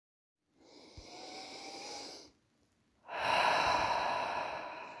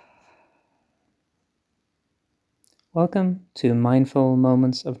Welcome to Mindful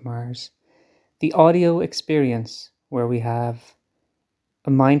Moments of Mars, the audio experience where we have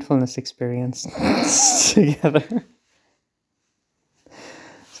a mindfulness experience together.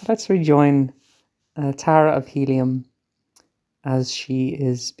 So let's rejoin Tara of Helium as she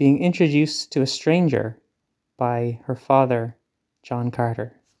is being introduced to a stranger by her father, John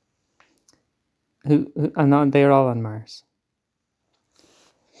Carter, and they're all on Mars.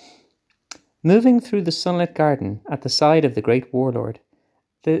 Moving through the sunlit garden at the side of the great warlord,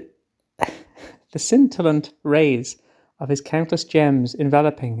 the scintillant rays of his countless gems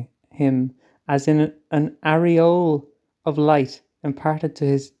enveloping him as in an aureole of light imparted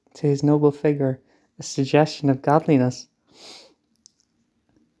to his noble figure a suggestion of godliness.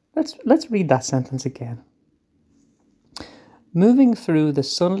 Let's read that sentence again. Moving through the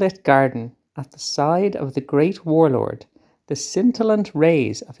sunlit garden at the side of the great warlord, the scintillant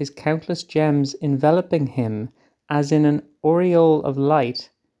rays of his countless gems enveloping him as in an aureole of light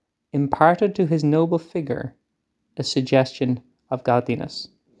imparted to his noble figure a suggestion of godliness.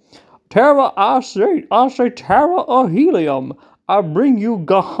 Terra, I say, Terra of Helium, I bring you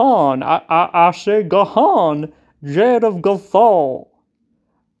Gahan, I say Gahan, Jed of Gathol.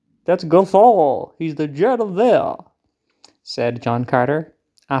 That's Gathol, he's the Jed of there, said John Carter,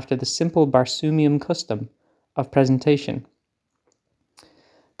 after the simple Barsoomian custom of presentation.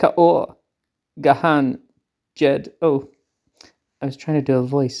 Ka'or, Gahan, Jed, I was trying to do a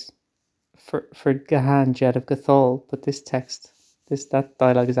voice for Gahan, Jed of Gathol, but that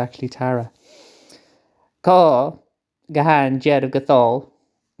dialogue is actually Tara. Ka, Gahan, Jed of Gathol,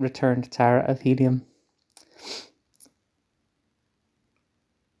 returned Tara of Helium.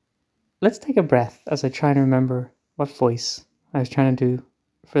 Let's take a breath as I try and remember what voice I was trying to do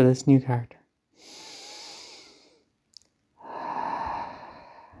for this new character.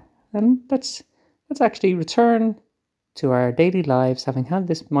 And let's actually return to our daily lives, having had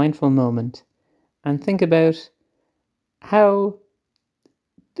this mindful moment, and think about how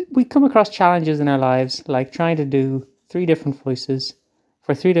we come across challenges in our lives, like trying to do 3 different voices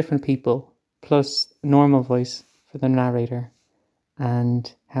for 3 different people, plus a normal voice for the narrator,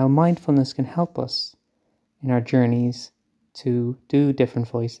 and how mindfulness can help us in our journeys to do different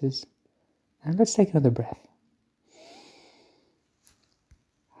voices. And let's take another breath.